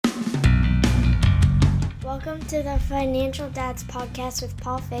Welcome to the Financial Dads Podcast with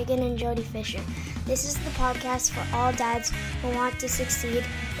Paul Fagan and Jody Fisher. This is the podcast for all dads who want to succeed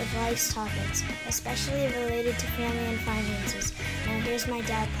with life's topics, especially related to family and finances. Now here's my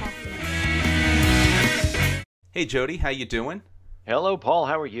dad, Paul Fagan. Hey Jody, how you doing? Hello, Paul.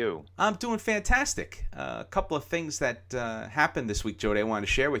 How are you? I'm doing fantastic. A couple of things that happened this week, Jody, I want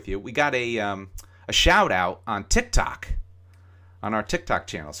to share with you. We got a shout out on TikTok, on our TikTok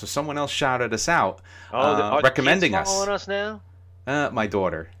channel. So someone else shouted us out, recommending us. Following us now? My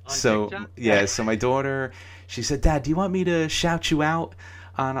daughter. On so TikTok? yeah, so my daughter, she said, "Dad, do you want me to shout you out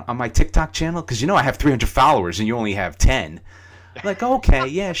on my TikTok channel? Because you know I have 300 followers and you only have 10." I'm like, okay,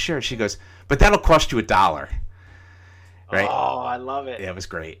 yeah, sure. She goes, "But that'll cost you $1." Right? Oh, I love it. Yeah, it was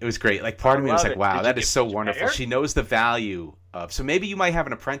great. It was great. Like, part of me was like, wow, that is so wonderful. She knows the value of... So maybe you might have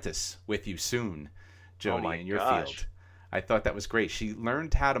an apprentice with you soon, Jody, in your field. I thought that was great. She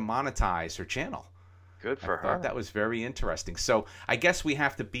learned how to monetize her channel. Good for her. I thought that was very interesting. So I guess we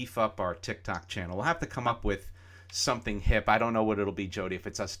have to beef up our TikTok channel. We'll have to come up with something hip. I don't know what it'll be, Jody, if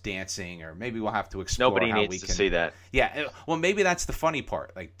it's us dancing, or maybe we'll have to explore Nobody how needs we to can see that. Yeah, well, maybe that's the funny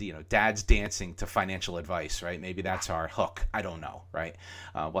part. Like, you know, dads dancing to financial advice, right? Maybe that's our hook. I don't know, right?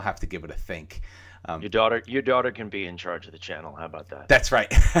 We'll have to give it a think. Your daughter can be in charge of the channel. How about that? That's right.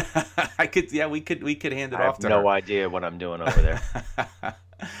 We could hand it off to her. I have no idea what I'm doing over there.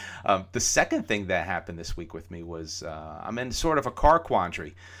 The second thing that happened this week with me was I'm in sort of a car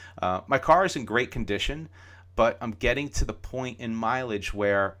quandary. My car is in great condition, but I'm getting to the point in mileage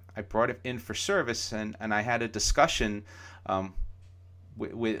where I brought it in for service, and I had a discussion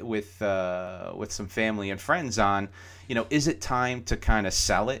with some family and friends on, you know, is it time to kind of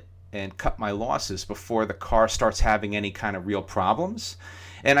sell it and cut my losses before the car starts having any kind of real problems?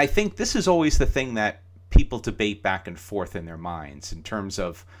 And I think this is always the thing that people debate back and forth in their minds in terms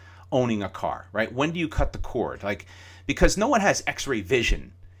of owning a car, right? When do you cut the cord? Like, because no one has X-ray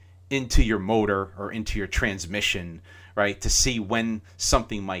vision into your motor or into your transmission, right, to see when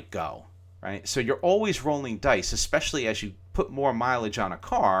something might go, right? So you're always rolling dice, especially as you put more mileage on a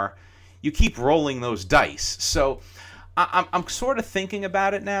car, you keep rolling those dice. So I'm sort of thinking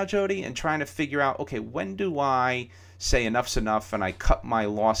about it now, Jody, and trying to figure out, okay, when do I say enough's enough and I cut my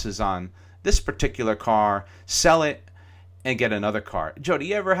losses on this particular car, sell it, and get another car? Jody,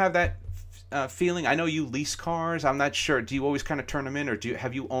 you ever have that feeling? I know you lease cars. I'm not sure. Do you always kind of turn them in, or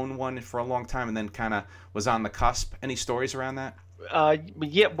have you owned one for a long time and then kind of was on the cusp? Any stories around that?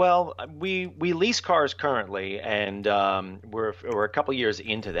 Yeah, well, we lease cars currently, and we're a couple years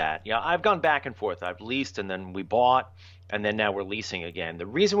into that. Yeah, I've gone back and forth. I've leased, and then we bought, and then now we're leasing again. The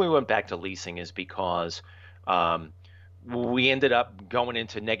reason we went back to leasing is because we ended up going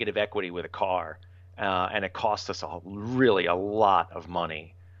into negative equity with a car, and it cost us really a lot of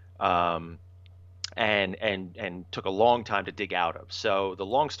money. And took a long time to dig out of. So the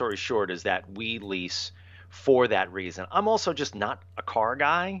long story short is that we lease for that reason. I'm also just not a car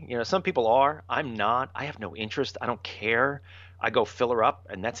guy. You know, some people are. I'm not. I have no interest. I don't care. I go fill her up,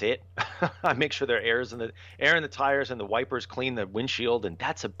 and that's it. I make sure there are air in the tires and the wipers, clean the windshield, and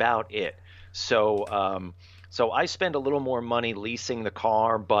that's about it. So so I spend a little more money leasing the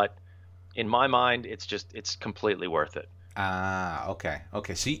car, but in my mind, it's completely worth it. Okay.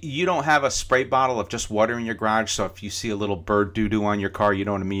 So you don't have a spray bottle of just water in your garage, so if you see a little bird doo-doo on your car, you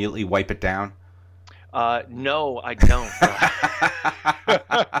don't immediately wipe it down? No, I don't.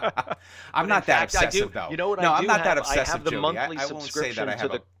 I'm not that obsessive, though. You know what I do? I'm not that obsessive, I have the Jody. monthly I won't say that I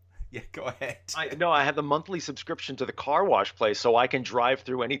have Yeah, go ahead. I have the monthly subscription to the car wash place, so I can drive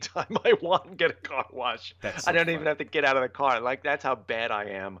through anytime I want and get a car wash. I don't even have to get out of the car. Like, that's how bad I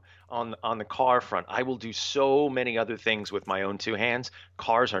am on the car front. I will do so many other things with my own two hands.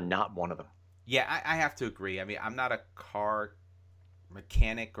 Cars are not one of them. Yeah, I have to agree. I mean, I'm not a car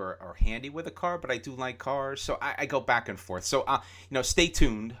mechanic or handy with a car, but I do like cars, so I go back and forth. So stay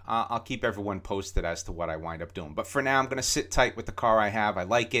tuned. I'll keep everyone posted as to what I wind up doing, but for now I'm going to sit tight with the car I have. I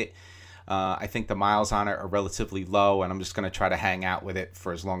like it. I think the miles on it are relatively low, and I'm just going to try to hang out with it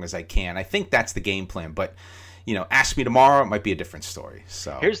for as long as I can. I think that's the game plan, but ask me tomorrow, it might be a different story.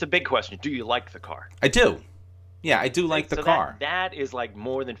 So here's the big question: do you like the car? I do. Yeah, I do like the car. That is like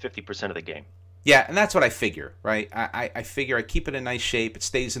more than 50% of the game. Yeah, and that's what I figure, right? I figure I keep it in nice shape. It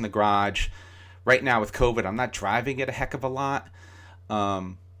stays in the garage. Right now with COVID, I'm not driving it a heck of a lot.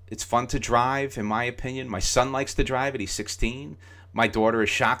 It's fun to drive, in my opinion. My son likes to drive it. He's 16. My daughter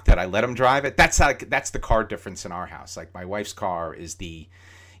is shocked that I let him drive it. That's the car difference in our house. Like, my wife's car is the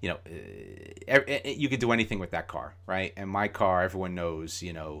you could do anything with that car, right? And my car, everyone knows,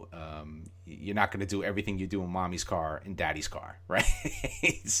 you're not going to do everything you do in mommy's car in daddy's car, right?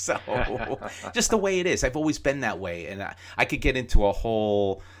 So just the way it is. I've always been that way. And I could get into a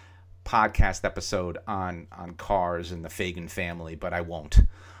whole podcast episode on cars and the Fagan family, but I won't.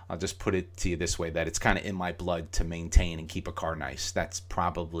 I'll just put it to you this way, that it's kind of in my blood to maintain and keep a car nice. That's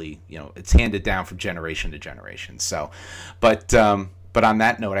probably, it's handed down from generation to generation. So, but on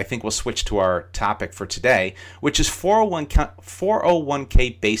that note, I think we'll switch to our topic for today, which is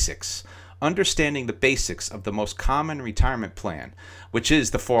 401k basics. Understanding the basics of the most common retirement plan, which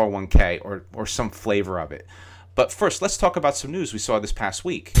is the 401k or some flavor of it. But first, let's talk about some news we saw this past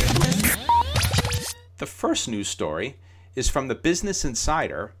week. The first news story is from the Business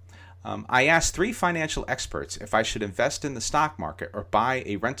Insider. I asked 3 financial experts if I should invest in the stock market or buy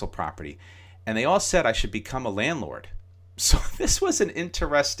a rental property, and they all said I should become a landlord. So this was an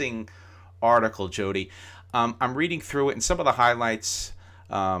interesting article, Jody. I'm reading through it, and some of the highlights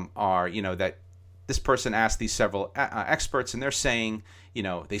are, that this person asked these several experts, and they're saying,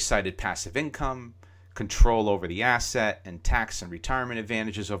 they cited passive income, control over the asset, and tax and retirement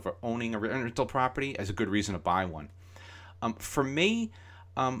advantages over owning a rental property as a good reason to buy one. For me,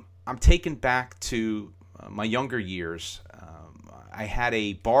 I'm taken back to my younger years. I had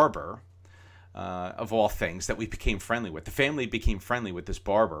a barber, of all things, that we became friendly with. The family became friendly with this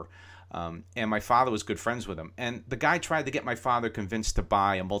barber, and my father was good friends with him. And the guy tried to get my father convinced to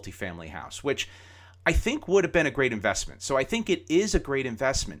buy a multifamily house, which I think would have been a great investment. So I think it is a great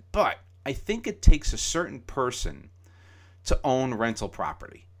investment, but I think it takes a certain person to own rental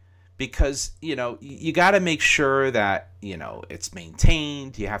property. Because, you got to make sure that, it's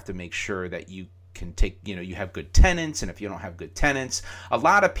maintained. You have to make sure that you can take, you have good tenants. And if you don't have good tenants, a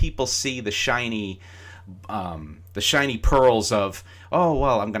lot of people see the shiny pearls of, oh,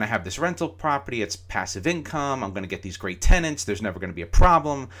 well, I'm going to have this rental property. It's passive income. I'm going to get these great tenants. There's never going to be a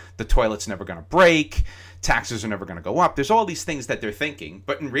problem. The toilet's never going to break. Taxes are never going to go up. There's all these things that they're thinking.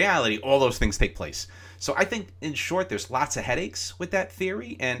 But in reality, all those things take place. So I think, in short, there's lots of headaches with that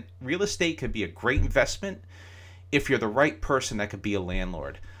theory. And real estate could be a great investment if you're the right person that could be a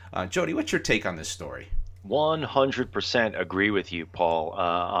landlord. Jody, what's your take on this story? 100% agree with you, Paul,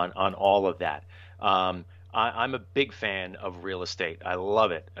 on all of that. I'm a big fan of real estate. I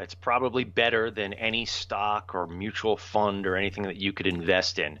love it. It's probably better than any stock or mutual fund or anything that you could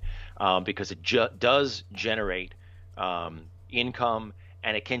invest in, because it does generate income,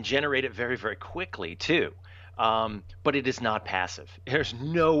 and it can generate it very, very quickly too. But it is not passive. There's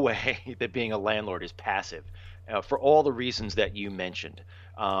no way that being a landlord is passive, for all the reasons that you mentioned.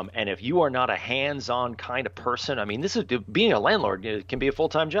 And if you are not a hands-on kind of person, I mean, being a landlord, it can be a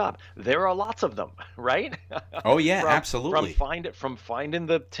full-time job. There are lots of them, right? Oh yeah, absolutely. From finding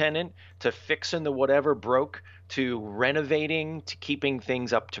the tenant to fixing the whatever broke, to renovating, to keeping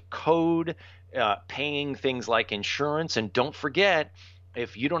things up to code, paying things like insurance. And don't forget,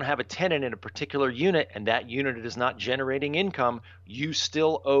 if you don't have a tenant in a particular unit and that unit is not generating income, you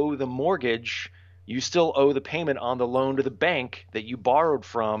still owe the mortgage. You still owe the payment on the loan to the bank that you borrowed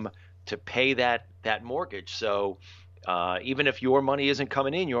from to pay that mortgage. So even if your money isn't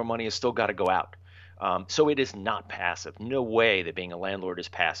coming in, your money has still got to go out. So it is not passive. No way that being a landlord is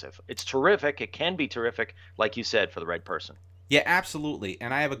passive. It's terrific. It can be terrific, like you said, for the right person. Yeah, absolutely.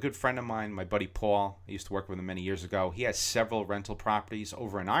 And I have a good friend of mine, my buddy Paul. I used to work with him many years ago. He has several rental properties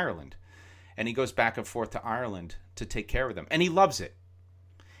over in Ireland. And he goes back and forth to Ireland to take care of them. And he loves it.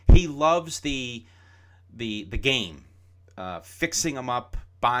 He loves the game, fixing them up,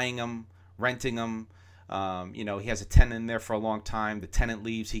 buying them, renting them. He has a tenant in there for a long time. The tenant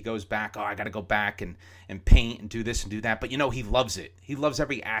leaves. He goes back. Oh, I got to go back and paint and do this and do that. But, he loves it. He loves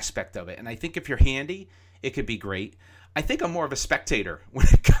every aspect of it. And I think if you're handy, it could be great. I think I'm more of a spectator when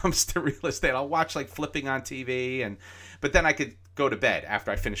it comes to real estate. I'll watch like flipping on TV, but then I could go to bed after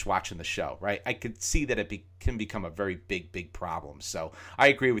I finish watching the show, right? I could see that it can become a very big, big problem. So I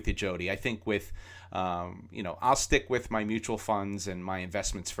agree with you, Jody. I think with, I'll stick with my mutual funds and my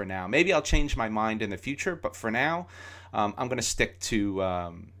investments for now. Maybe I'll change my mind in the future, but for now, I'm going to stick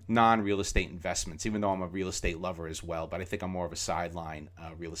to non-real estate investments, even though I'm a real estate lover as well. But I think I'm more of a sideline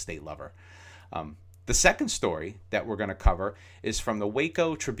real estate lover. The second story that we're going to cover is from the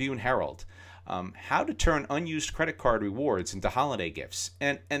Waco Tribune-Herald. How to turn unused credit card rewards into holiday gifts.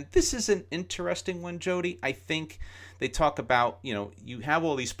 And this is an interesting one, Jody. I think they talk about, you have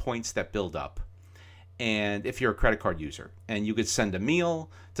all these points that build up. and if you're a credit card user, and you could send a meal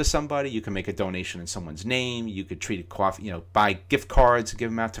to somebody, you can make a donation in someone's name, you could treat a coffee, buy gift cards,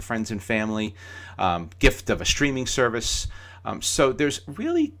 give them out to friends and family, gift of a streaming service. So there's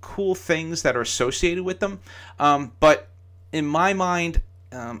really cool things that are associated with them. But in my mind,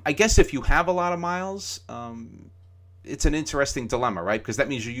 I guess if you have a lot of miles, it's an interesting dilemma, right? Because that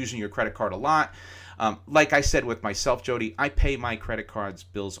means you're using your credit card a lot. Like I said with myself, Jody, I pay my credit cards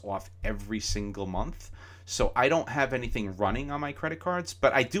bills off every single month. So I don't have anything running on my credit cards,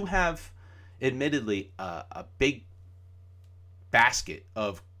 but I do have, admittedly, a big basket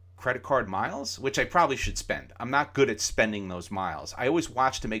of credit card miles, which I probably should spend. I'm not good at spending those miles. I always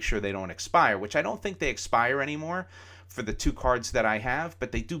watch to make sure they don't expire, which I don't think they expire anymore for the 2 cards that I have,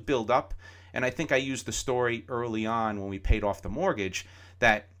 but they do build up. And I think I used the story early on when we paid off the mortgage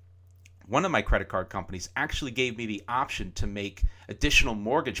that one of my credit card companies actually gave me the option to make additional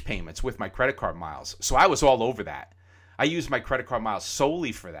mortgage payments with my credit card miles. So I was all over that. I used my credit card miles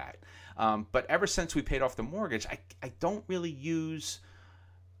solely for that. But ever since we paid off the mortgage, I don't really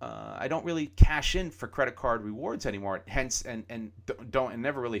cash in for credit card rewards anymore. Hence, and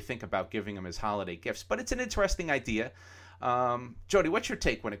never really think about giving them as holiday gifts. But it's an interesting idea. Jody, what's your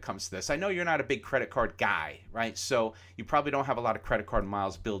take when it comes to this? I know you're not a big credit card guy, right? So you probably don't have a lot of credit card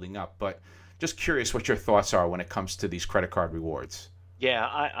miles building up, but just curious what your thoughts are when it comes to these credit card rewards. Yeah,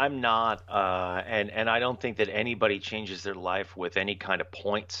 I'm not, and I don't think that anybody changes their life with any kind of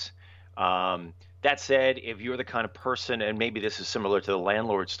points. That said, if you're the kind of person, and maybe this is similar to the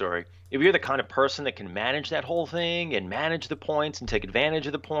landlord story, if you're the kind of person that can manage that whole thing and manage the points and take advantage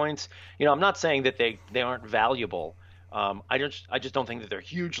of the points, I'm not saying that they aren't valuable. I just don't think that they're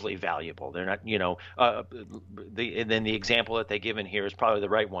hugely valuable. They're not, and then the example that they give in here is probably the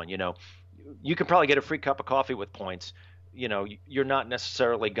right one. You can probably get a free cup of coffee with points. You're not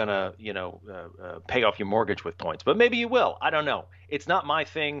necessarily gonna, pay off your mortgage with points, but maybe you will. I don't know. It's not my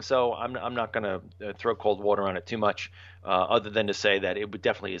thing, so I'm not gonna throw cold water on it too much, other than to say that it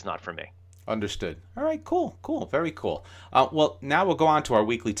definitely is not for me. Understood. All right, cool, very cool. Well, now we'll go on to our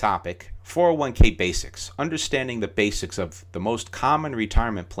weekly topic, 401k basics, understanding the basics of the most common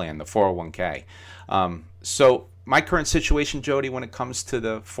retirement plan, the 401k. So my current situation, Jody, when it comes to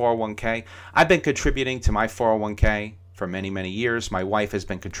the 401k, I've been contributing to my 401k for many, many years. My wife has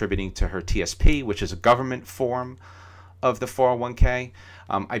been contributing to her TSP, which is a government form of the 401k.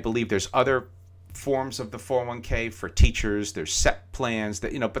 I believe there's other forms of the 401k for teachers. There's SEP plans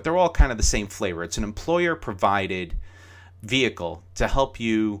that, but they're all kind of the same flavor. It's an employer provided vehicle to help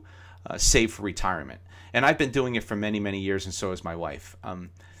you save for retirement. And I've been doing it for many, many years, and so has my wife.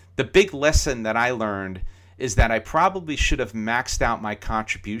 The big lesson that I learned is that I probably should have maxed out my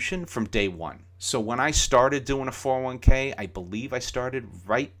contribution from day one. So when I started doing a 401k, I believe I started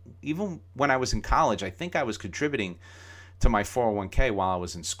even when I was in college. I think I was contributing to my 401k while I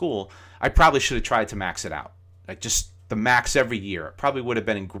was in school. I probably should have tried to max it out, like just the max every year. It probably would have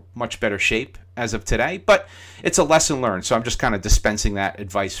been in much better shape as of today, but it's a lesson learned. So I'm just kind of dispensing that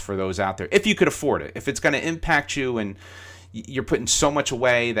advice for those out there. If you could afford it, if it's going to impact you and you're putting so much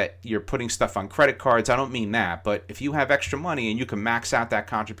away that you're putting stuff on credit cards, I don't mean that, but if you have extra money and you can max out that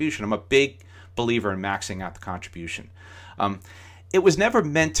contribution, I'm a big believer in maxing out the contribution. It was never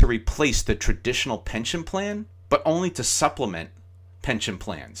meant to replace the traditional pension plan, but only to supplement pension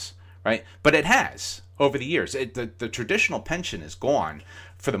plans, right? But it has over the years. The traditional pension is gone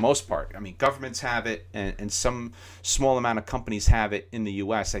for the most part. I mean, governments have it, and some small amount of companies have it in the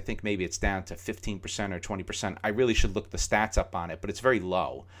U.S. I think maybe it's down to 15% or 20%. I really should look the stats up on it, but it's very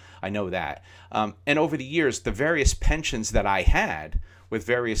low. I know that. And over the years, the various pensions that I had with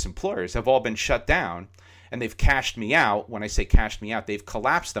various employers have all been shut down, and they've cashed me out. When I say cashed me out, they've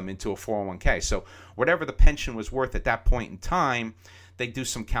collapsed them into a 401k. So whatever the pension was worth at that point in time, they do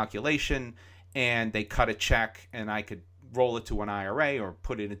some calculation and they cut a check, and I could roll it to an IRA or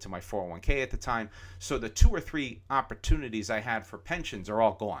put it into my 401k at the time. So the 2 or 3 opportunities I had for pensions are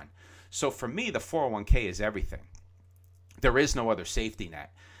all gone. So for me, the 401k is everything. There is no other safety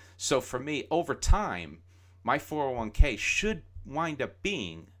net. So for me, over time, my 401k should wind up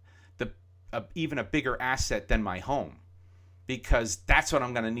being even a bigger asset than my home, because that's what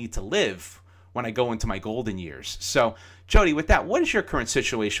I'm going to need to live when I go into my golden years. So, Jody, with that, what is your current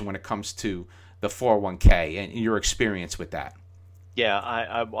situation when it comes to the 401k and your experience with that? Yeah,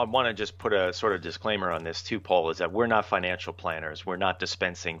 I want to just put a sort of disclaimer on this too, Paul, is that we're not financial planners. We're not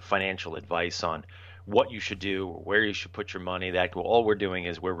dispensing financial advice on what you should do or where you should put your money. That all we're doing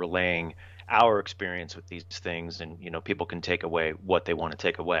is we're relaying our experience with these things, and people can take away what they want to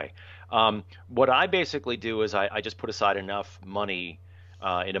take away. What I basically do is I just put aside enough money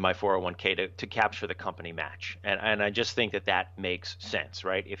into my 401k to capture the company match. And I just think that makes sense,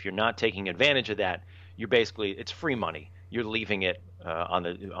 right? If you're not taking advantage of that, you're basically, it's free money. You're leaving it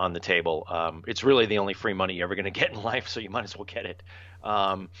on the table. It's really the only free money you're ever going to get in life, so you might as well get it.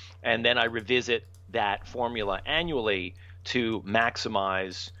 And then I revisit that formula annually to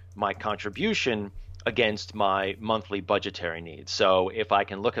maximize my contribution against my monthly budgetary needs. So if I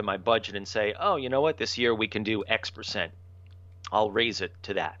can look at my budget and say, oh, you know what, this year we can do X%, I'll raise it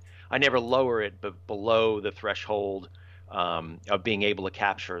to that. I never lower it below the threshold of being able to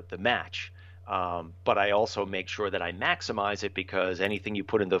capture the match. But I also make sure that I maximize it, because anything you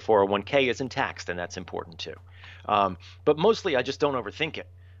put into the 401k isn't taxed, and that's important too. But mostly I just don't overthink it.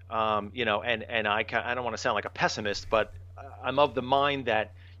 And I don't want to sound like a pessimist, but I'm of the mind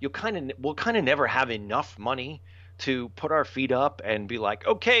that we'll kind of never have enough money to put our feet up and be like,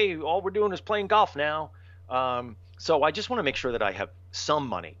 okay, all we're doing is playing golf now. So I just want to make sure that I have some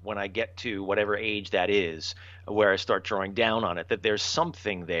money when I get to whatever age that is, where I start drawing down on it, that there's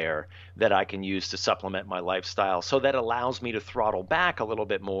something there that I can use to supplement my lifestyle, so that allows me to throttle back a little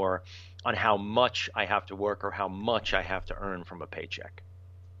bit more on how much I have to work or how much I have to earn from a paycheck.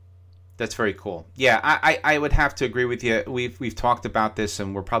 That's very cool. Yeah, I would have to agree with you. We've talked about this,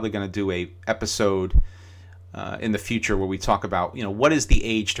 and we're probably going to do a episode in the future where we talk about, what is the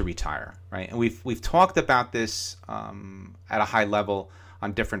age to retire, right? And we've talked about this at a high level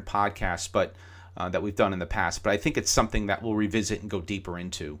on different podcasts, but that we've done in the past. But I think it's something that we'll revisit and go deeper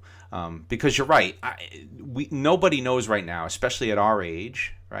into, because you're right. Nobody knows right now, especially at our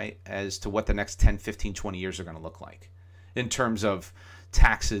age, right, as to what the next 10, 15, 20 years are going to look like in terms of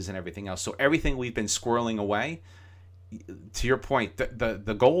taxes and everything else. So everything we've been squirreling away, to your point,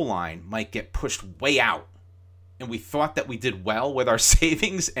 the goal line might get pushed way out. And we thought that we did well with our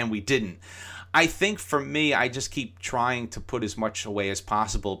savings, and we didn't. I think for me, I just keep trying to put as much away as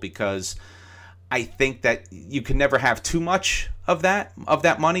possible, because I think that you can never have too much of that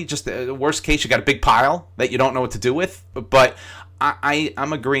money. Just the worst case, you got a big pile that you don't know what to do with. But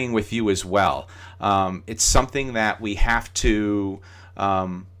I'm agreeing with you as well. It's something that we have to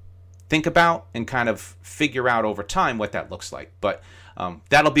think about and kind of figure out over time what that looks like. But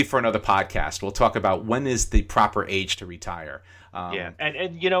that'll be for another podcast. We'll talk about when is the proper age to retire. And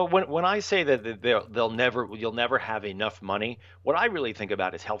when I say that you'll never have enough money, what I really think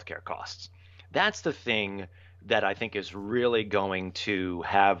about is healthcare costs. That's the thing that I think is really going to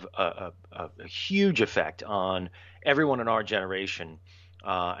have a huge effect on everyone in our generation,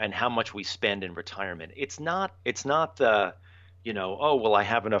 and how much we spend in retirement. It's not the oh, will I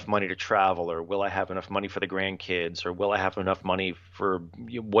have enough money to travel, or will I have enough money for the grandkids, or will I have enough money for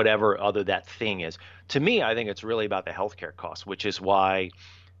whatever other that thing is. To me, I think it's really about the healthcare costs, which is why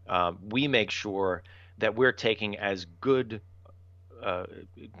we make sure that we're taking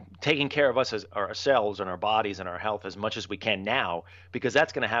care of us as ourselves and our bodies and our health as much as we can now, because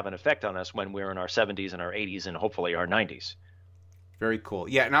that's going to have an effect on us when we're in our 70s and our 80s and hopefully our 90s. Very cool.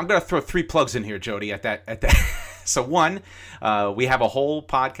 Yeah, and I'm going to throw 3 plugs in here, Jody, at that. So one, we have a whole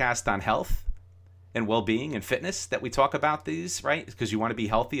podcast on health and well-being and fitness that we talk about these, right? Because you want to be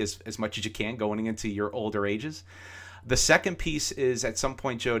healthy as much as you can going into your older ages. The second piece is, at some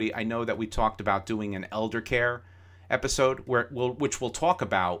point, Jody, I know that we talked about doing an elder care episode which we'll talk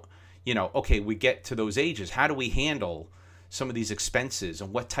about, okay, we get to those ages. How do we handle some of these expenses,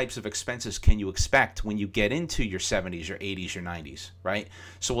 and what types of expenses can you expect when you get into your 70s, your 80s, your 90s, right?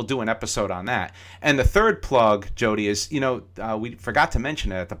 So we'll do an episode on that. And the third plug, Jody, is, we forgot to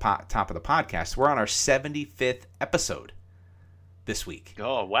mention it at the top of the podcast. We're on our 75th episode this week.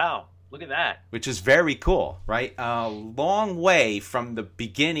 Oh, wow. Look at that. Which is very cool, right? A long way from the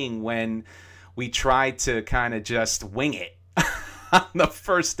beginning when we tried to kind of just wing it on the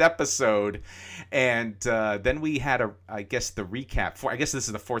first episode. And then we had the recap. I guess this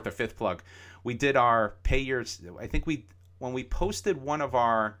is the 4th or 5th plug. We did our when we posted one of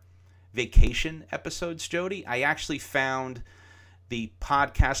our vacation episodes, Jody, I actually found the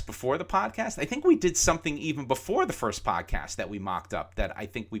podcast before the podcast. I think we did something even before the first podcast that we mocked up that I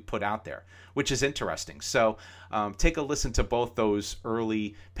think we put out there, which is interesting. So take a listen to both those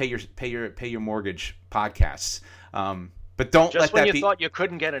early pay your mortgage podcasts. But don't just let when that you thought you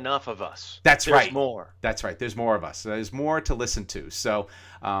couldn't get enough of us. There's right. More. That's right. There's more of us. There's more to listen to. So,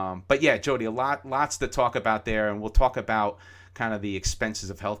 but yeah, Jody, lots to talk about there, and we'll talk about kind of the expenses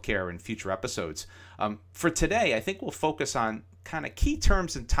of healthcare in future episodes. For today, I think we'll focus on kind of key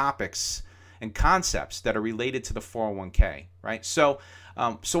terms and topics and concepts that are related to the 401k, right? So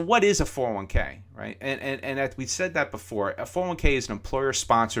what is a 401k, right? And we said that before. A 401k is an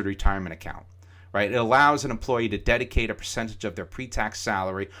employer-sponsored retirement account, right? It allows an employee to dedicate a percentage of their pre-tax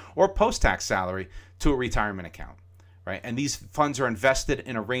salary or post-tax salary to a retirement account, right? And these funds are invested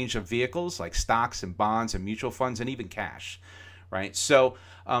in a range of vehicles like stocks and bonds and mutual funds and even cash, right? So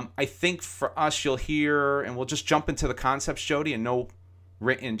I think for us, you'll hear, and we'll just jump into the concepts, Jody,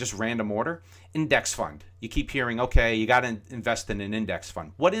 in just random order. Index fund. You keep hearing, okay, you got to invest in an index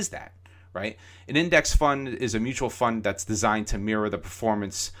fund. What is that, right? An index fund is a mutual fund that's designed to mirror the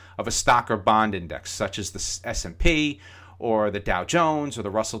performance of a stock or bond index, such as the S&P or the Dow Jones or the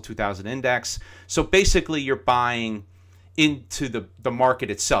Russell 2000 index. So basically, you're buying into the market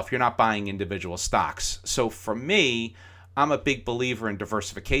itself. You're not buying individual stocks. So for me, I'm a big believer in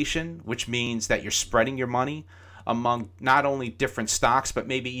diversification, which means that you're spreading your money among not only different stocks, but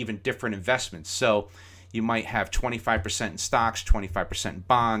maybe even different investments. So you might have 25% in stocks, 25% in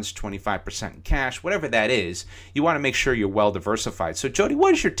bonds, 25% in cash, whatever that is. You want to make sure you're well diversified. So Jody,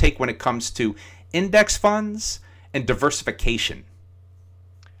 what is your take when it comes to index funds and diversification?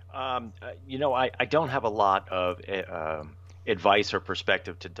 I don't have a lot of advice or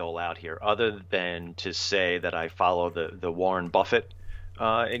perspective to dole out here, other than to say that I follow the Warren Buffett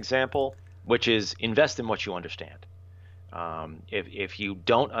example, which is invest in what you understand. If you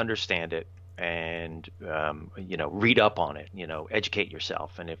don't understand it, and read up on it, educate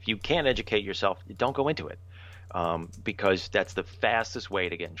yourself. And if you can't educate yourself, don't go into it, because that's the fastest way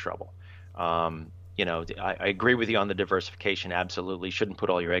to get in trouble. I agree with you on the diversification. Absolutely, shouldn't put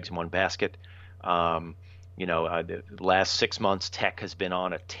all your eggs in one basket. The last 6 months, tech has been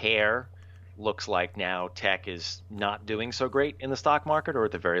on a tear. Looks like now tech is not doing so great in the stock market, or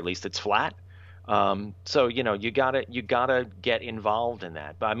at the very least, it's flat. So you gotta get involved in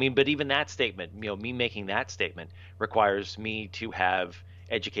that. But even that statement, me making that statement requires me to have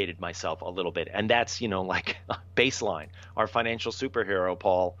educated myself a little bit, and that's like baseline. Our financial superhero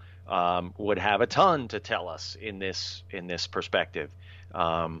Paul would have a ton to tell us in this perspective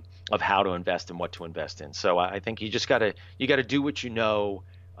of how to invest and what to invest in. So I think you gotta do what you know,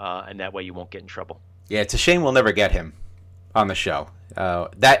 and that way you won't get in trouble. Yeah, it's a shame we'll never get him on the show.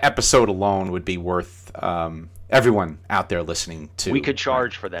 That episode alone would be worth everyone out there listening to. We could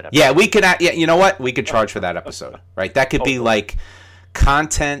charge for that episode. Yeah, we could. Yeah, you know what? We could charge for that episode, right? That could be like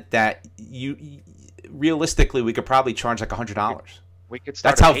content that realistically we could probably charge like $100. We could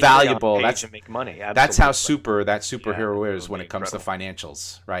start. That's how valuable. That's to make money. Absolutely. That's how super that superhero is when it comes to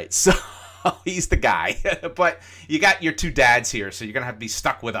financials, right? So he's the guy. But you got your two dads here, so you're gonna have to be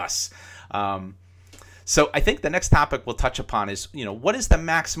stuck with us. So I think the next topic we'll touch upon is, what is the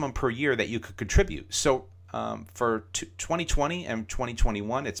maximum per year that you could contribute? So for 2020 and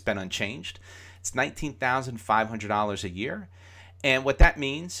 2021, it's been unchanged. It's $19,500 a year. And what that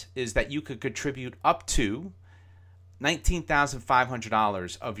means is that you could contribute up to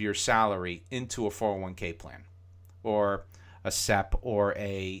 $19,500 of your salary into a 401k plan, or a SEP, or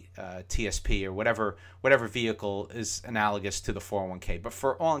a TSP, or whatever vehicle is analogous to the 401k. But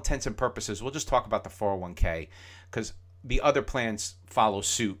for all intents and purposes, we'll just talk about the 401k, because the other plans follow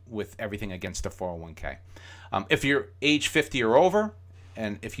suit with everything against the 401k. If you're age 50 or over,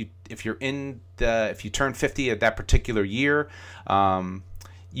 and if you turn 50 at that particular year,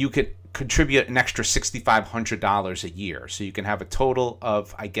 you could contribute an extra $6,500 a year. So you can have a total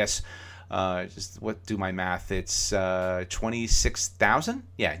of, I guess, do my math? It's 26,000.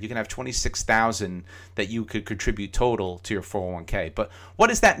 Yeah, you can have 26,000 that you could contribute total to your 401k. But what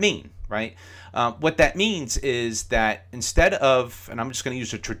does that mean, right? What that means is that instead of, and I'm just going to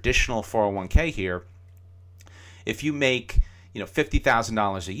use a traditional 401k here, if you make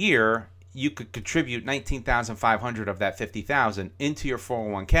 $50,000 a year, you could contribute $19,500 of that $50,000 into your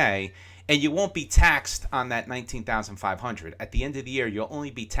 401k, and you won't be taxed on that $19,500. At the end of the year, you'll only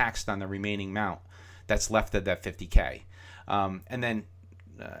be taxed on the remaining amount that's left of that $50K. And then,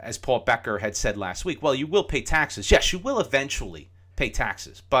 as Paul Becker had said last week, well, you will pay taxes. Yes, you will eventually pay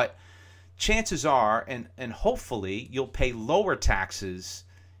taxes, but chances are, and hopefully, you'll pay lower taxes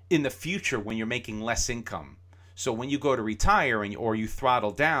in the future when you're making less income. So when you go to retire or you throttle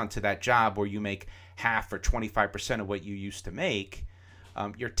down to that job where you make half or 25% of what you used to make,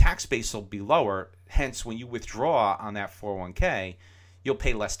 your tax base will be lower. Hence, when you withdraw on that 401k, you'll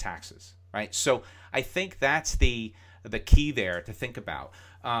pay less taxes, right? So I think that's the key there to think about.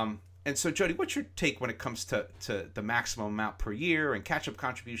 And so, Jody, what's your take when it comes to the maximum amount per year and catch-up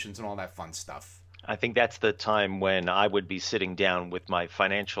contributions and all that fun stuff? I think that's the time when I would be sitting down with my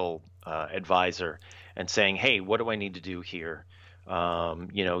financial advisor and saying, hey, what do I need to do here?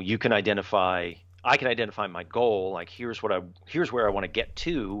 You can identify, I can identify my goal, like here's where I want to get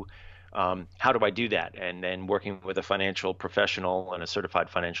to. How do I do that? And then working with a financial professional and a certified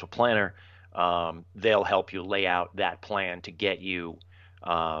financial planner, they'll help you lay out that plan to get you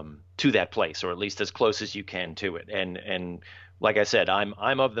to that place, or at least as close as you can to it. And like I said,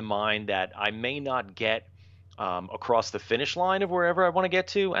 I'm of the mind that I may not get across the finish line of wherever I want to get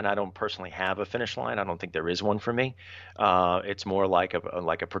to, and I don't personally have a finish line. I don't think there is one for me. It's more like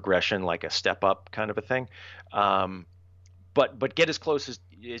a progression, like a step up kind of a thing. But get as close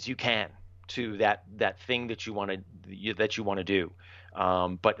as you can to that thing that you want to do.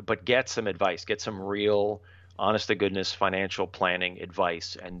 But get some advice, get some real, honest to goodness financial planning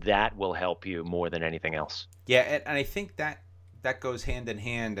advice, and that will help you more than anything else. Yeah, and I think that goes hand in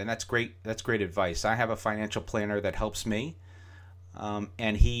hand, and that's great. That's great advice. I have a financial planner that helps me,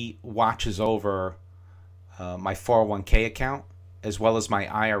 and he watches over my 401k account as well as my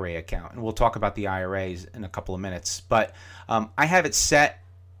IRA account, and we'll talk about the IRAs in a couple of minutes. But I have it set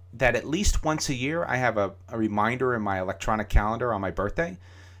that at least once a year I have a reminder in my electronic calendar on my birthday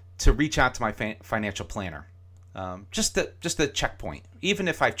to reach out to my financial planner, just a checkpoint. Even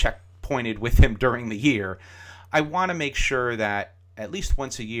if I've checkpointed with him during the year, I want to make sure that at least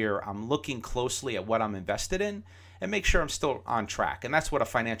once a year I'm looking closely at what I'm invested in and make sure I'm still on track. And that's what a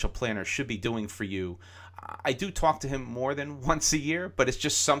financial planner should be doing for you. I do talk to him more than once a year, but it's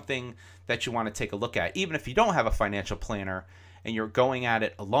just something that you want to take a look at. Even if you don't have a financial planner and you're going at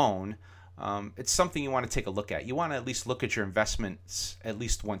it alone, it's something you want to take a look at. You want to at least look at your investments at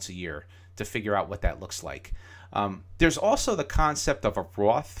least once a year to figure out what that looks like. There's also the concept of a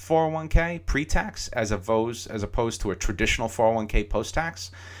Roth 401k pre-tax as opposed to a traditional 401k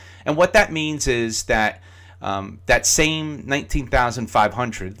post-tax. And what that means is that that same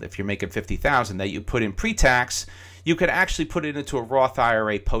 $19,500, if you're making $50,000 that you put in pre-tax, you could actually put it into a Roth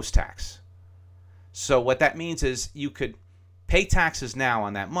IRA post-tax. So what that means is you could pay taxes now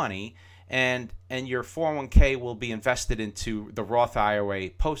on that money, and your 401k will be invested into the Roth IRA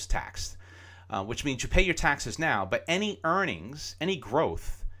post-tax. Which means you pay your taxes now, but any earnings, any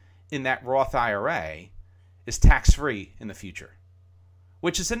growth in that Roth IRA is tax-free in the future,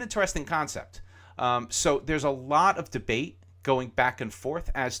 which is an interesting concept. So there's a lot of debate going back and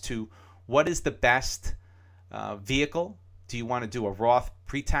forth as to what is the best vehicle. Do you want to do a Roth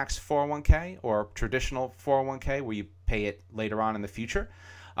pre-tax 401k or a traditional 401k where you pay it later on in the future?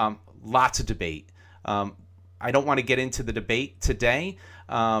 Lots of debate. I don't want to get into the debate today,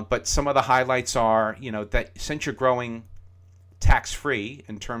 but some of the highlights are, that since you're growing tax-free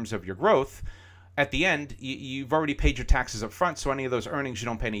in terms of your growth, at the end, you've already paid your taxes up front, so any of those earnings you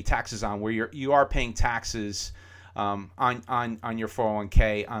don't pay any taxes on, where you are paying taxes on your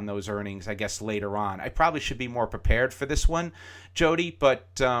 401k on those earnings, I guess, later on. I probably should be more prepared for this one, Jody,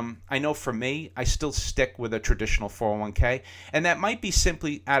 but I know for me, I still stick with a traditional 401k, and that might be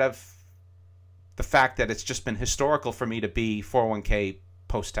simply out of the fact that it's just been historical for me to be 401k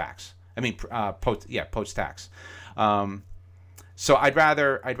post-tax. Post-tax. So I'd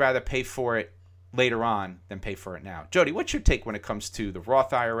rather pay for it later on than pay for it now. Jody, what's your take when it comes to the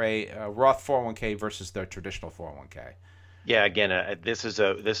Roth IRA, Roth 401k versus the traditional 401k? Yeah, again, this is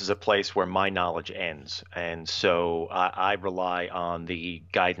a place where my knowledge ends, and so I rely on the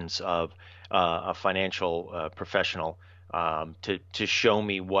guidance of a financial professional to show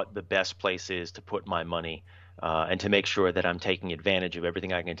me what the best place is to put my money, and to make sure that I'm taking advantage of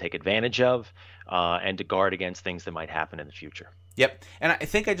everything I can take advantage of, and to guard against things that might happen in the future. Yep. And I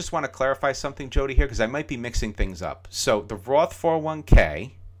think I just want to clarify something, Jody, here, because I might be mixing things up. So the Roth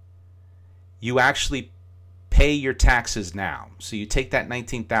 401k, you actually pay your taxes now. So you take that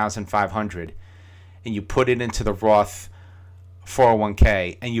 $19,500 and you put it into the Roth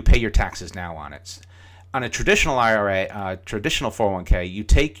 401k and you pay your taxes now on it. On a traditional IRA, traditional 401k, you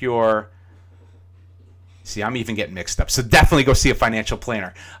take your... See, I'm even getting mixed up. So definitely go see a financial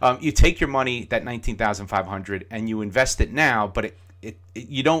planner. You take your money, that $19,500, and you invest it now, but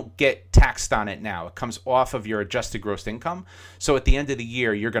you don't get taxed on it now. It comes off of your adjusted gross income. So at the end of the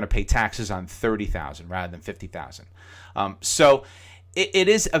year, you're going to pay taxes on $30,000 rather than $50,000. So it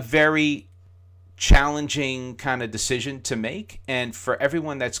is a very challenging kind of decision to make. And for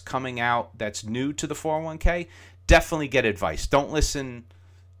everyone that's coming out that's new to the 401k, definitely get advice. Don't listen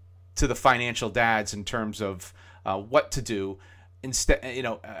to the financial dads in terms of what to do. Instead,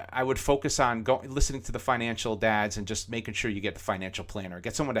 I would focus on listening to the financial dads and just making sure you get the financial planner,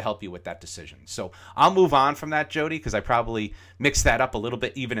 get someone to help you with that decision. So I'll move on from that, Jody, because I probably mixed that up a little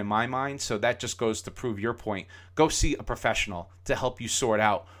bit even in my mind. So that just goes to prove your point. Go see a professional to help you sort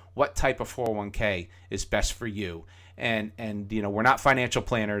out what type of 401k is best for you. And we're not financial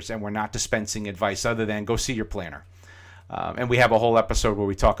planners and we're not dispensing advice other than go see your planner. And we have a whole episode where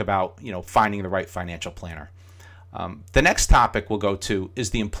we talk about, finding the right financial planner. The next topic we'll go to is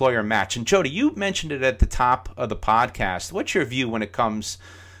the employer match. And Jody, you mentioned it at the top of the podcast. What's your view when it comes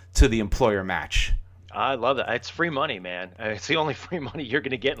to the employer match? I love that. It's free money, man. It's the only free money you're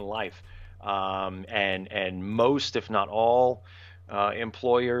going to get in life. And most, if not all,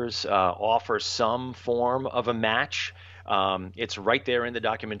 employers offer some form of a match. It's right there in the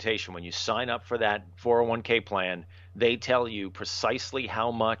documentation. When you sign up for that 401k plan, they tell you precisely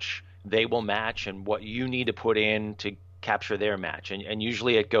how much they will match and what you need to put in to capture their match. And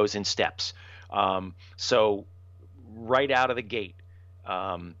usually it goes in steps. So right out of the gate,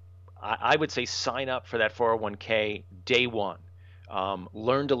 I would say sign up for that 401k day one.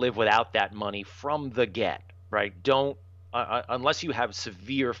 Learn to live without that money from the get, right? Don't, unless you have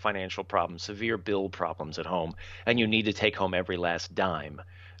severe financial problems, severe bill problems at home, and you need to take home every last dime.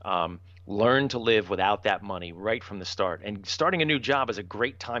 Learn to live without that money right from the start. And starting a new job is a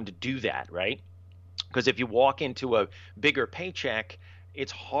great time to do that, right? Because if you walk into a bigger paycheck,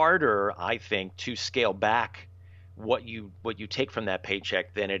 it's harder, I think, to scale back what you take from that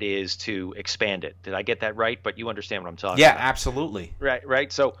paycheck than it is to expand it. Did I get that right? But you understand what I'm talking about. Yeah, absolutely.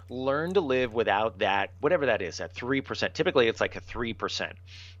 Right. So learn to live without that, whatever that is, that 3%. Typically, it's like a 3%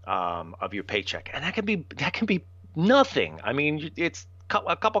 of your paycheck, and that can be nothing. I mean, it's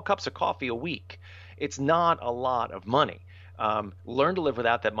a couple cups of coffee a week. It's not a lot of money. Learn to live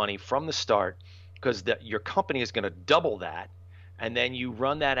without that money from the start, because your company is going to double that. And then you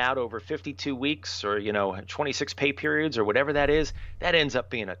run that out over 52 weeks or, 26 pay periods or whatever that is, that ends up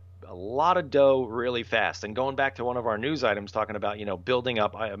being a lot of dough really fast. And going back to one of our news items talking about, building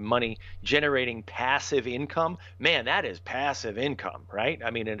up money, generating passive income, man, that is passive income, right? I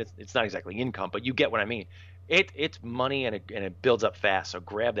mean, and it's not exactly income, but you get what I mean. It's money and it builds up fast. So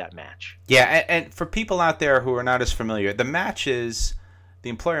grab that match. Yeah. And for people out there who are not as familiar, the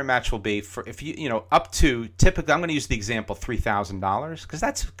employer match will be for if up to typically, I'm going to use the example $3,000 because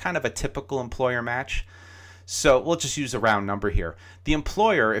that's kind of a typical employer match. So we'll just use a round number here. The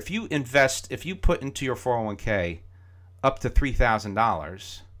employer, if you put into your 401k up to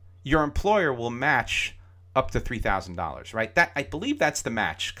 $3,000, your employer will match up to $3,000, right? I believe that's the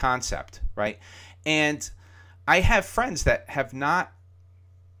match concept, right? And I have friends that have not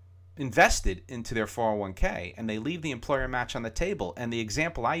invested into their 401k and they leave the employer match on the table. And the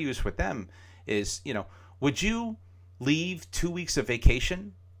example I use with them is, would you leave 2 weeks of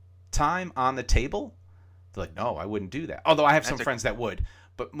vacation time on the table? They're like, no, I wouldn't do that. Although I have some friends that would,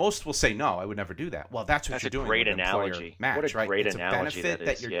 but most will say, no, I would never do that. Well, that's what you're doing. Great analogy. Match, what a right? great it's analogy a benefit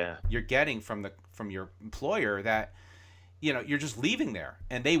that you're getting from your employer that you're just leaving there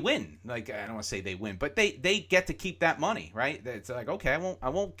and they win. Like, I don't want to say they win, but they get to keep that money, right? It's like, okay, I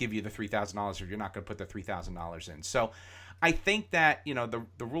won't give you the $3,000 if you're not going to put the $3,000 in. So I think that,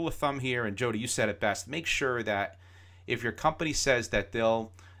 the rule of thumb here, and Jody, you said it best, make sure that if your company says that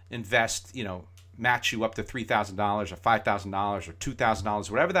they'll invest, match you up to $3,000 or $5,000 or $2,000,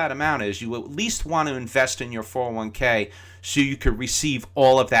 whatever that amount is, you at least want to invest in your 401k so you could receive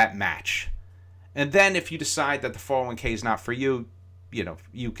all of that match. And then if you decide that the 401k is not for you,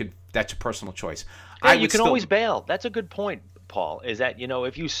 you could, that's a personal choice. Yeah, you can always bail. That's a good point, Paul, is that,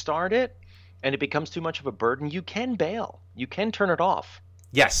 if you start it and it becomes too much of a burden, you can bail. You can turn it off.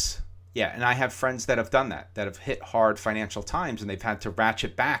 Yes. Yeah. And I have friends that have done that have hit hard financial times and they've had to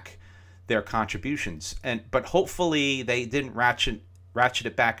ratchet back their contributions. But hopefully they didn't ratchet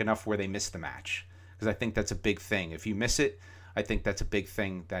it back enough where they missed the match. Because I think that's a big thing. If you miss it, I think that's a big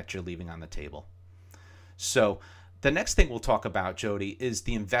thing that you're leaving on the table. So the next thing we'll talk about, Jody, is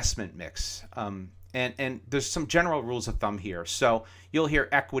the investment mix. And there's some general rules of thumb here. So you'll hear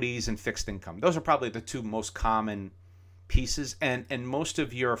equities and fixed income. Those are probably the two most common pieces. And most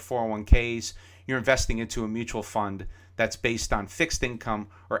of your 401ks, you're investing into a mutual fund that's based on fixed income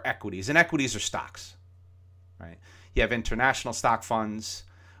or equities. And equities are stocks, right? You have international stock funds,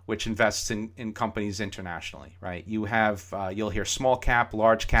 which invests in companies internationally, right? You have, you'll hear small cap,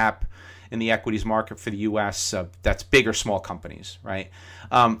 large cap in the equities market for the U.S. That's big or small companies, right?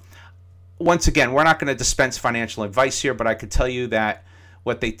 Once again, we're not going to dispense financial advice here, but I could tell you that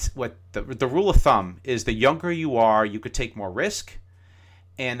the rule of thumb is the younger you are, you could take more risk,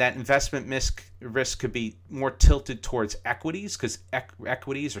 and that investment risk could be more tilted towards equities because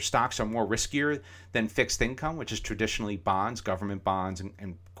equities or stocks are more riskier than fixed income, which is traditionally bonds, government bonds,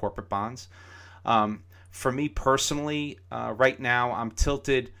 and corporate bonds. For me personally, right now I'm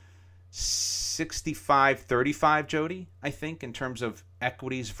tilted 65-35, Jody, I think, in terms of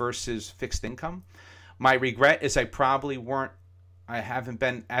equities versus fixed income. My regret is I haven't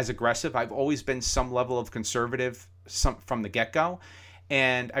been as aggressive. I've always been some level of conservative from the get-go.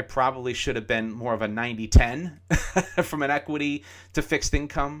 and I probably should have been more of a 90-10 from an equity to fixed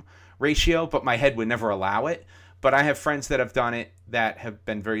income ratio, but my head would never allow it. But I have friends that have done it that have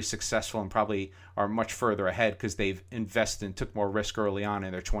been very successful and probably are much further ahead because they've invested and took more risk early on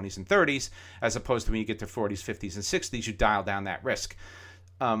in their 20s and 30s, as opposed to when you get to 40s, 50s, and 60s, you dial down that risk.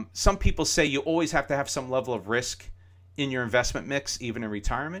 Some people say you always have to have some level of risk in your investment mix, even in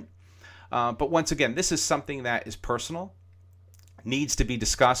retirement. But once again, this is something that is personal, needs to be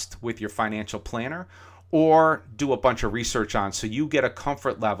discussed with your financial planner, or do a bunch of research on so you get a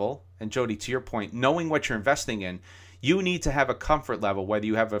comfort level. And Jody, to your point, knowing what you're investing in, you need to have a comfort level, whether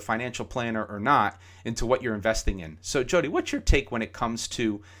you have a financial planner or not, into what you're investing in. So Jody, what's your take when it comes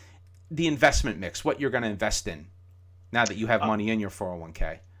to the investment mix, what you're going to invest in now that you have money in your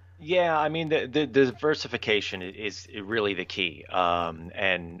 401k? Yeah, I mean the diversification is really the key,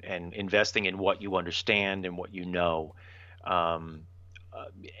 and investing in what you understand and what you know.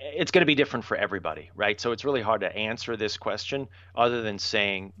 It's going to be different for everybody, right? So it's really hard to answer this question other than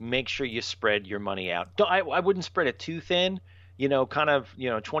saying make sure you spread your money out. I wouldn't spread it too thin, kind of,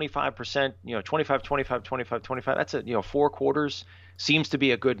 25%, 25, 25, 25, 25. That's it, 4/4 seems to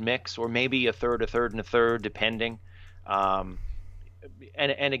be a good mix, or maybe a third, and a third, depending. And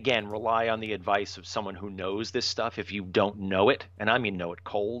again, rely on the advice of someone who knows this stuff if you don't know it, and I mean know it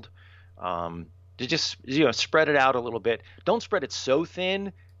cold. To just spread it out a little bit. Don't spread it so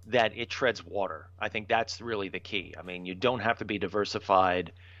thin that it treads water. I think that's really the key. I mean, you don't have to be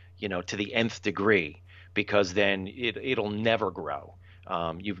diversified, to the nth degree, because then it'll never grow.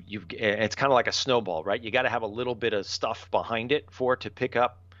 It's kind of like a snowball, right? You got to have a little bit of stuff behind it for it to pick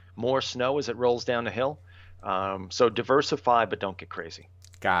up more snow as it rolls down the hill. So diversify, but don't get crazy.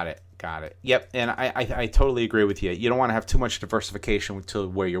 Got it. Yep, and I totally agree with you. You don't want to have too much diversification until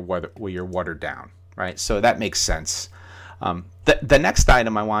where you're watered down, right? So that makes sense. The next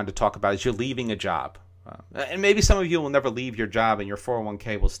item I wanted to talk about is you're leaving a job. And maybe some of you will never leave your job and your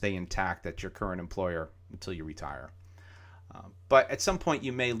 401k will stay intact at your current employer until you retire. But at some point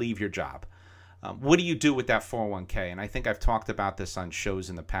you may leave your job. What do you do with that 401k? And I think I've talked about this on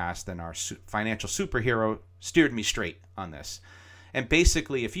shows in the past, and our financial superhero steered me straight on this. And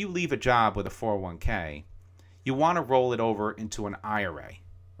basically, if you leave a job with a 401k, you want to roll it over into an IRA,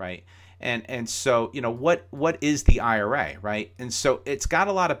 right? And so, what is the IRA, right? And so it's got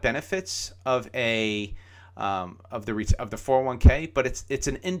a lot of benefits of the 401k, but it's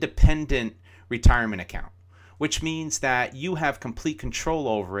an independent retirement account, which means that you have complete control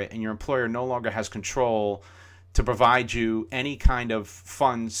over it, and your employer no longer has control to provide you any kind of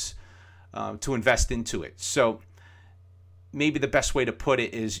funds to invest into it. So maybe the best way to put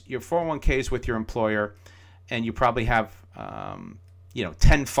it is your 401k is with your employer, and you probably have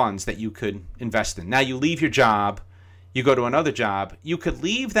 10 funds that you could invest in. Now you leave your job, you go to another job, you could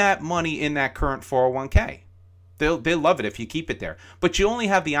leave that money in that current 401k. They'll love it if you keep it there. But you only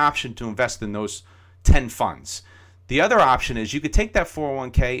have the option to invest in those 10 funds. The other option is you could take that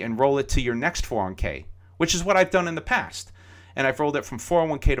 401k and roll it to your next 401k, which is what I've done in the past. And I've rolled it from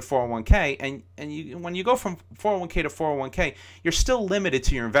 401k to 401k. And when you go from 401k to 401k, you're still limited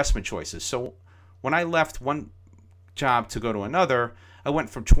to your investment choices. So when I left one job to go to another, I went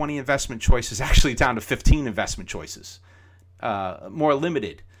from 20 investment choices actually down to 15 investment choices. More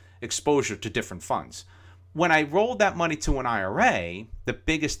limited exposure to different funds. When I rolled that money to an IRA, the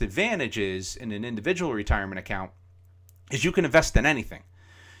biggest advantage is in an individual retirement account is you can invest in anything.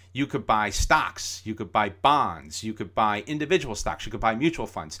 You could buy stocks, you could buy bonds, you could buy individual stocks, you could buy mutual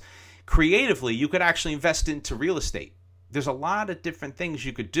funds. Creatively, you could actually invest into real estate. There's a lot of different things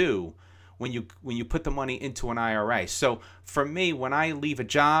you could do when you put the money into an IRA. So for me, when I leave a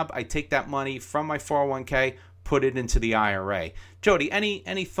job, I take that money from my 401k, put it into the IRA. Jody,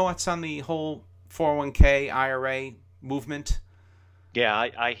 any thoughts on the whole 401k IRA movement? Yeah,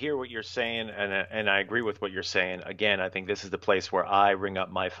 I hear what you're saying, and I agree with what you're saying. Again, I think this is the place where I ring up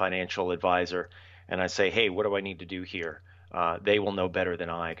my financial advisor and I say, hey, what do I need to do here? They will know better than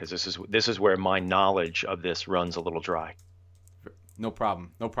I, because this is where my knowledge of this runs a little dry. No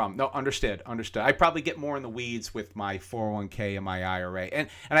problem. No, understood. I probably get more in the weeds with my 401k and my IRA. And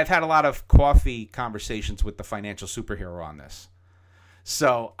I've had a lot of coffee conversations with the financial superhero on this.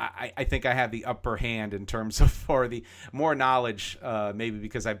 So I think I have the upper hand in terms of, or the more knowledge, maybe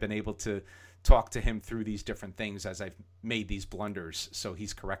because I've been able to talk to him through these different things as I've made these blunders. So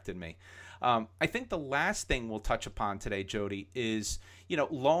he's corrected me. I think the last thing we'll touch upon today, Jody, is,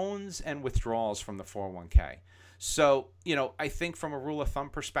 loans and withdrawals from the 401k. So, I think from a rule of thumb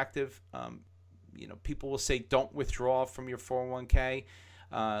perspective, people will say don't withdraw from your 401k.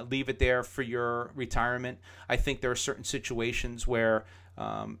 leave it there for your retirement. I think there are certain situations where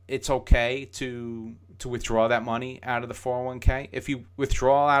it's okay to withdraw that money out of the 401k. If you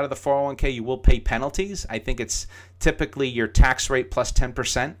withdraw out of the 401k, you will pay penalties. I think it's typically your tax rate plus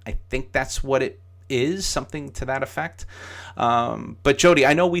 10%. I think that's what it is, something to that effect. But Jody,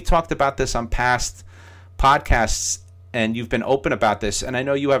 I know we talked about this on past podcasts, and you've been open about this, and I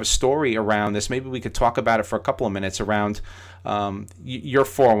know you have a story around this. Maybe we could talk about it for a couple of minutes around your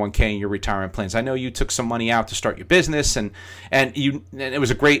 401k and your retirement plans. I know you took some money out to start your business, and it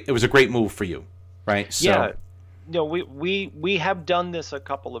was a great move for you, right? So, yeah. No, we have done this a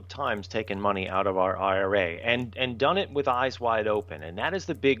couple of times, taken money out of our IRA and done it with eyes wide open. And that is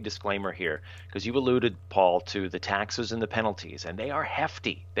the big disclaimer here, because you alluded, Paul, to the taxes and the penalties, and they are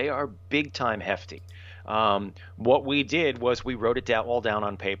hefty. They are big time hefty. What we did was we wrote it all down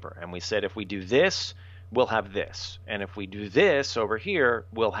on paper, and we said, if we do this, we'll have this. And if we do this over here,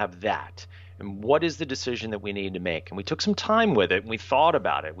 we'll have that. And what is the decision that we need to make? And we took some time with it, and we thought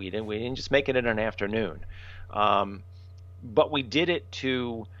about it. We didn't just make it in an afternoon. But we did it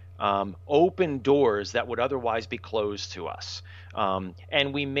to open doors that would otherwise be closed to us.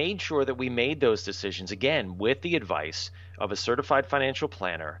 And we made sure that we made those decisions, again, with the advice of a certified financial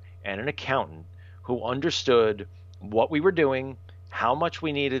planner and an accountant who understood what we were doing, how much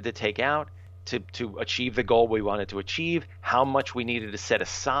we needed to take out to achieve the goal we wanted to achieve, how much we needed to set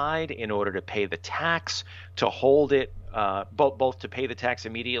aside in order to pay the tax, to hold it, both to pay the tax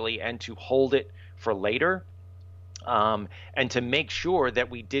immediately and to hold it for later, and to make sure that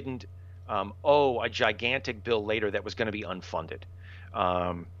we didn't owe a gigantic bill later that was going to be unfunded.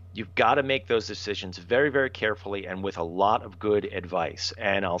 You've got to make those decisions very, very carefully and with a lot of good advice.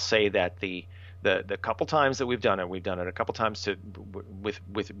 And I'll say that the couple times that we've done it a couple times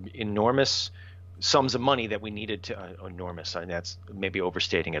with enormous sums of money that we needed to enormous. And that's maybe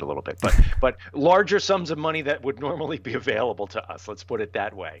overstating it a little bit, but larger sums of money that would normally be available to us. Let's put it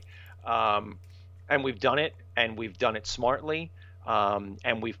that way. And we've done it, and we've done it smartly,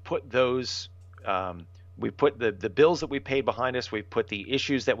 and we've put those. We put the bills that we paid behind us. We put the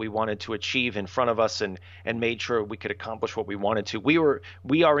issues that we wanted to achieve in front of us, and made sure we could accomplish what we wanted to.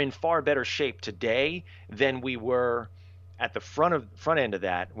 We are in far better shape today than we were at the front end of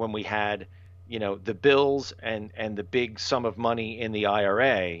that, when we had, the bills and the big sum of money in the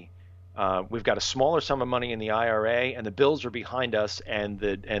IRA. We've got a smaller sum of money in the IRA, and the bills are behind us, and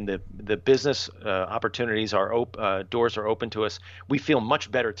the business opportunities doors are open to us. We feel much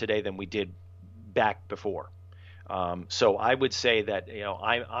better today than we did back before. So I would say that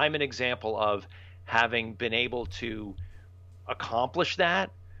I'm an example of having been able to accomplish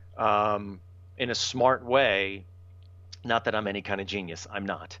that in a smart way. Not that I'm any kind of genius, I'm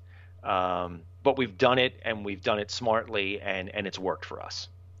not. But we've done it, and we've done it smartly, and it's worked for us.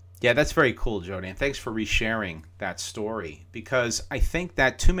 Yeah, that's very cool, Jody, and thanks for resharing that story, because I think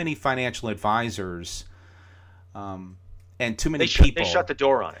that too many financial advisors and too many people... They shut the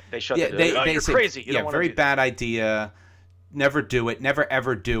door on it. They shut the door. You're say, crazy. You don't want to very do bad idea. Never do it. Never,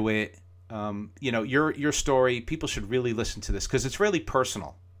 ever do it. Your story, people should really listen to this, because it's really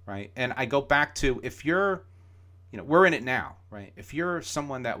personal, right? And I go back to, if you're, we're in it now, right? If you're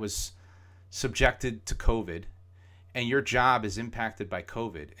someone that was subjected to COVID, and your job is impacted by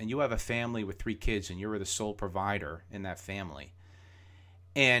COVID, and you have a family with 3 kids, and you're the sole provider in that family,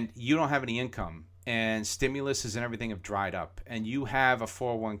 and you don't have any income, and stimulus and everything have dried up, and you have a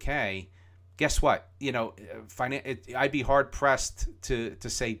 401k, guess what? I'd be hard pressed to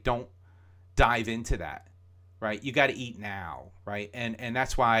say don't dive into that, right? You got to eat now, right? And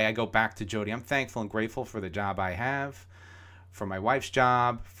that's why I go back to Jody. I'm thankful and grateful for the job I have, for my wife's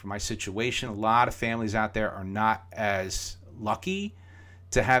job, for my situation. A lot of families out there are not as lucky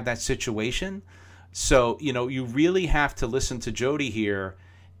to have that situation. So, you really have to listen to Jody here,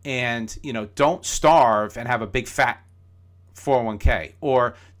 and, don't starve and have a big fat 401k,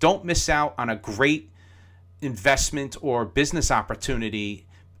 or don't miss out on a great investment or business opportunity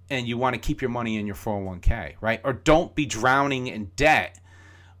and you want to keep your money in your 401k, right? Or don't be drowning in debt,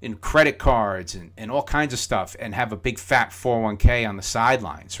 in credit cards and all kinds of stuff, and have a big fat 401k on the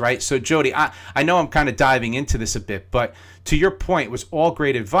sidelines, right? So Jody, I know I'm kind of diving into this a bit, but to your point, it was all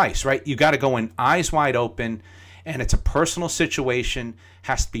great advice, right? You got to go in eyes wide open, and it's a personal situation,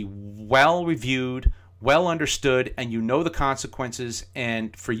 has to be well reviewed, well understood, and the consequences,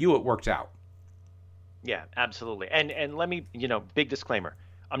 and for you it worked out. Yeah, absolutely. And let me, big disclaimer,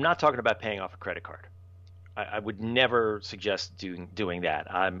 I'm not talking about paying off a credit card. I would never suggest doing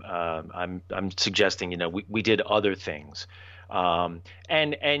that. I'm suggesting, we did other things.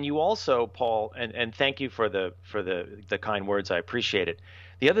 And you also, Paul, and thank you for the kind words. I appreciate it.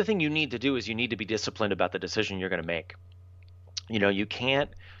 The other thing you need to do is you need to be disciplined about the decision you're going to make. You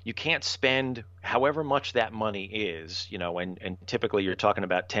can't spend however much that money is, and typically you're talking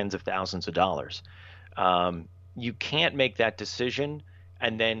about tens of thousands of dollars. You can't make that decision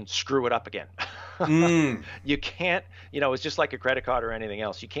and then screw it up again. You can't, it's just like a credit card or anything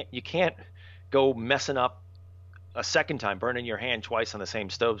else. You can't go messing up a second time, burning your hand twice on the same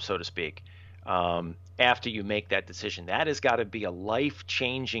stove, so to speak, after you make that decision. That has got to be a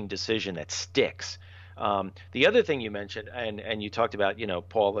life-changing decision that sticks. The other thing you mentioned, and you talked about,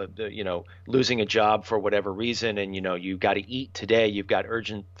 Paul, losing a job for whatever reason, and you've got to eat today. You've got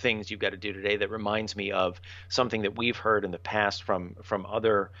urgent things you've got to do today. That reminds me of something that we've heard in the past from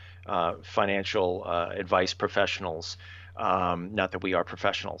other financial advice professionals. Not that we are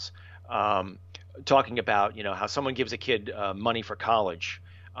professionals, talking about how someone gives a kid money for college.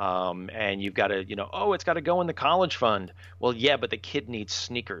 And you've got to, it's got to go in the college fund. Well, yeah, but the kid needs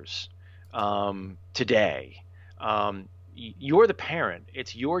sneakers today. You're the parent.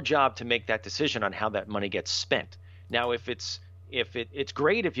 It's your job to make that decision on how that money gets spent. Now, it's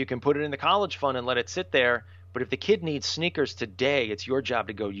great if you can put it in the college fund and let it sit there, but if the kid needs sneakers today, it's your job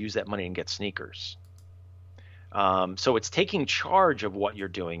to go use that money and get sneakers. So it's taking charge of what you're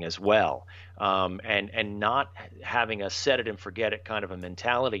doing as well, and not having a set it and forget it kind of a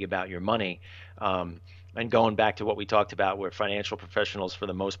mentality about your money. And going back to what we talked about, where financial professionals, for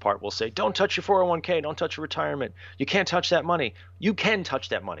the most part, will say, don't touch your 401k, don't touch your retirement. You can't touch that money. You can touch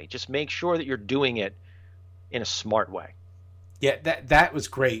that money. Just make sure that you're doing it in a smart way. Yeah, that was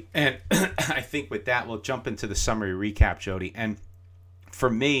great. And I think with that, we'll jump into the summary recap, Jody. And for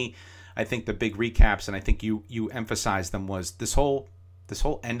me, I think the big recaps, and I think you emphasized them, was this whole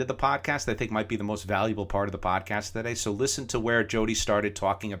end of the podcast, I think might be the most valuable part of the podcast today. So listen to where Jody started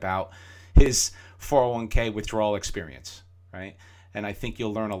talking about his 401k withdrawal experience, right? And I think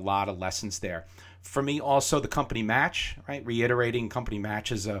you'll learn a lot of lessons there. For me, also the company match, right? Reiterating company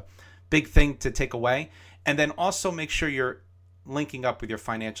match is a big thing to take away. And then also make sure you're linking up with your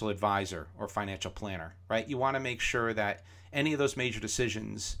financial advisor or financial planner, right? You want to make sure that any of those major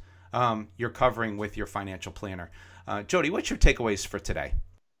decisions you're covering with your financial planner. Jody, what's your takeaways for today?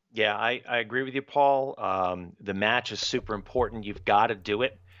 Yeah, I agree with you, Paul. The match is super important. You've got to do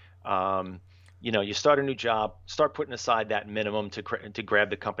it. You start a new job, start putting aside that minimum to grab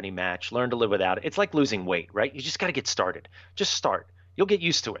the company match, learn to live without it. It's like losing weight, right? You just got to get started. Just start. You'll get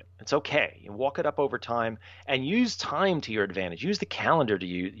used to it. It's okay. You walk it up over time and use time to your advantage. Use the calendar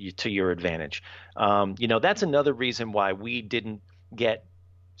to your advantage. That's another reason why we didn't get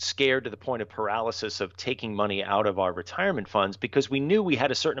scared to the point of paralysis of taking money out of our retirement funds, because we knew we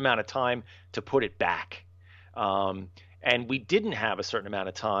had a certain amount of time to put it back. And we didn't have a certain amount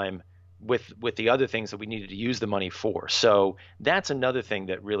of time with the other things that we needed to use the money for. So that's another thing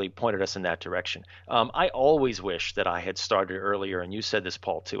that really pointed us in that direction. I always wish that I had started earlier, and you said this,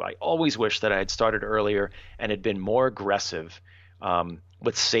 Paul, too. I always wish that I had started earlier and had been more aggressive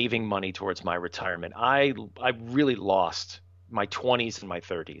with saving money towards my retirement. I really lost my 20s and my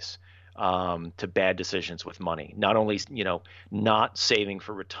 30s to bad decisions with money. Not only, not saving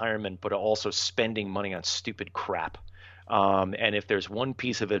for retirement, but also spending money on stupid crap. And if there's one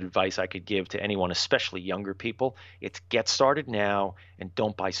piece of advice I could give to anyone, especially younger people, it's get started now and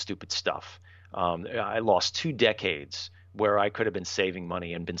don't buy stupid stuff. I lost 2 decades where I could have been saving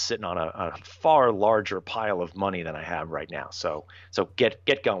money and been sitting on a far larger pile of money than I have right now. So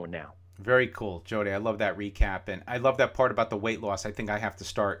get going now. Very cool, Jody. I love that recap. And I love that part about the weight loss. I think I have to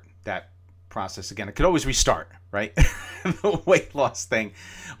start that process again. I could always restart, right? The weight loss thing,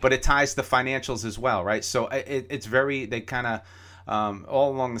 but it ties the financials as well, right? So it's they kind of all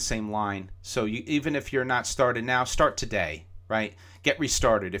along the same line. So even if you're not started now, start today, right? Get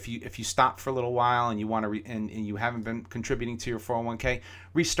restarted. If you stop for a little while and you want to and you haven't been contributing to your 401k,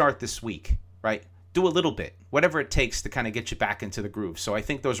 restart this week, right? Do a little bit, whatever it takes to kind of get you back into the groove. So I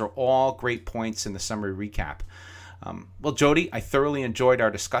think those are all great points in the summary recap. Well, Jody, I thoroughly enjoyed our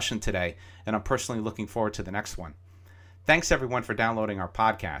discussion today, and I'm personally looking forward to the next one. Thanks, everyone, for downloading our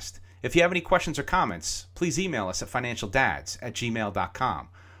podcast. If you have any questions or comments, please email us at financialdads@gmail.com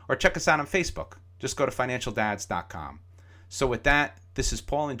or check us out on Facebook. Just go to financialdads.com. So with that, this is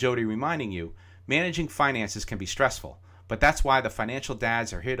Paul and Jody reminding you, managing finances can be stressful, but that's why the Financial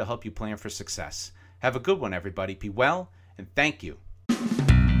Dads are here to help you plan for success. Have a good one, everybody. Be well, and thank you